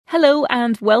Hello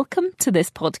and welcome to this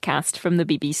podcast from the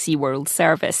BBC World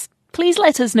Service. Please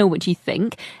let us know what you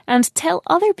think and tell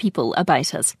other people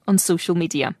about us on social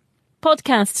media.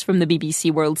 Podcasts from the BBC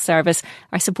World Service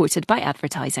are supported by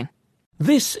advertising.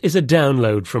 This is a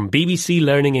download from BBC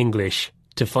Learning English.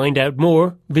 To find out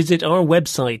more, visit our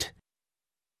website.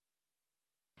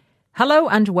 Hello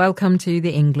and welcome to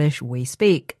the English We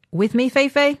Speak. With me,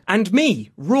 Feifei. And me,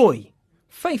 Roy.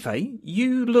 Feifei,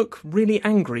 you look really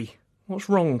angry. What's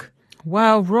wrong?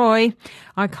 Well, Roy,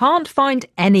 I can't find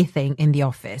anything in the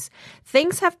office.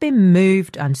 Things have been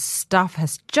moved and stuff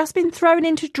has just been thrown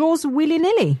into drawers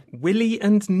willy-nilly. Willy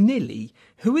and Nilly?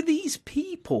 Who are these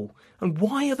people? And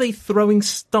why are they throwing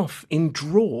stuff in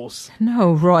drawers?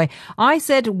 No, Roy, I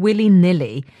said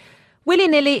willy-nilly.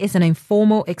 Willy-nilly is an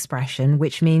informal expression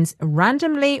which means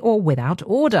randomly or without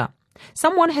order.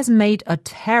 Someone has made a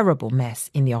terrible mess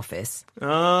in the office.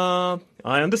 I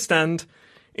understand.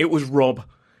 It was Rob.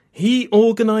 He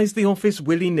organised the office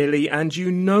willy-nilly, and you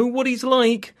know what he's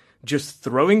like. Just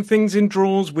throwing things in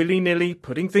drawers willy-nilly,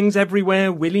 putting things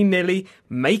everywhere willy-nilly,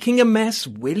 making a mess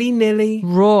willy-nilly.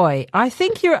 Roy, I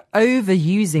think you're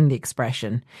overusing the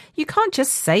expression. You can't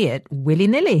just say it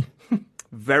willy-nilly.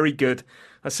 Very good.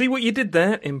 I see what you did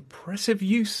there. Impressive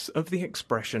use of the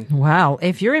expression. Well,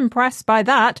 if you're impressed by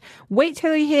that, wait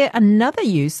till you hear another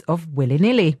use of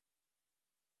willy-nilly.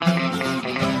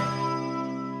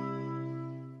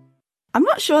 I'm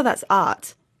not sure that's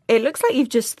art. It looks like you've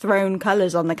just thrown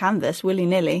colours on the canvas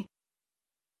willy-nilly.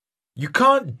 You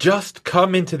can't just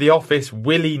come into the office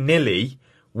willy-nilly.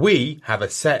 We have a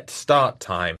set start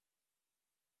time.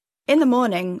 In the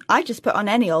morning, I just put on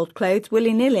any old clothes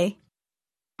willy-nilly.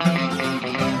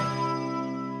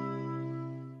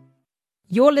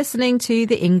 You're listening to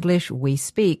the English We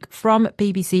Speak from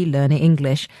BBC Learning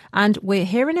English, and we're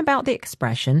hearing about the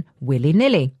expression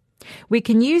willy-nilly. We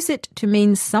can use it to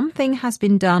mean something has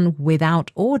been done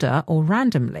without order or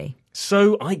randomly.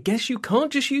 So I guess you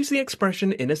can't just use the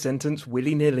expression in a sentence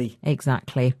willy-nilly.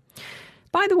 Exactly.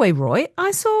 By the way, Roy,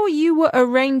 I saw you were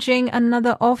arranging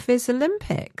another office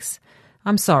Olympics.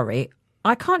 I'm sorry,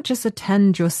 I can't just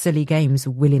attend your silly games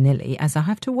willy-nilly as I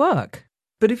have to work.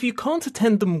 But if you can't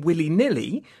attend them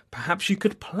willy-nilly, perhaps you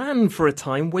could plan for a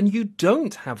time when you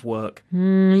don't have work.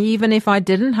 Even if I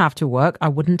didn't have to work, I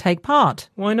wouldn't take part.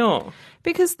 Why not?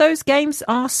 Because those games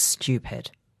are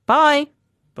stupid. Bye.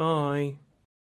 Bye.